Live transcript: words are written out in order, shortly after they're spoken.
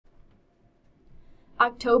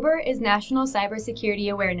October is National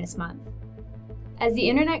Cybersecurity Awareness Month. As the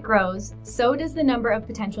internet grows, so does the number of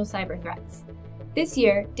potential cyber threats. This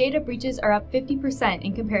year, data breaches are up 50%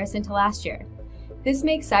 in comparison to last year. This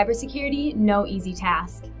makes cybersecurity no easy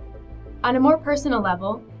task. On a more personal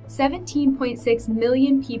level, 17.6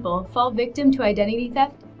 million people fall victim to identity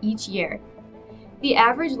theft each year. The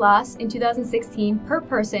average loss in 2016 per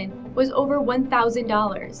person was over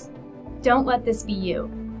 $1,000. Don't let this be you.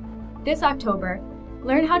 This October,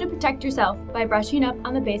 learn how to protect yourself by brushing up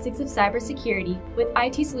on the basics of cybersecurity with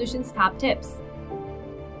IT Solutions' top tips.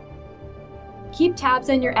 Keep tabs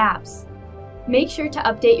on your apps. Make sure to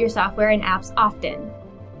update your software and apps often.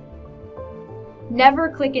 Never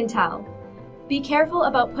click and tell. Be careful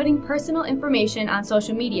about putting personal information on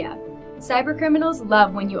social media. Cybercriminals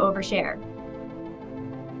love when you overshare.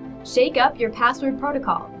 Shake up your password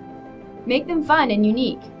protocol. Make them fun and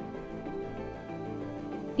unique.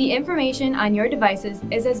 The information on your devices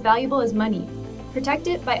is as valuable as money. Protect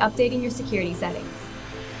it by updating your security settings.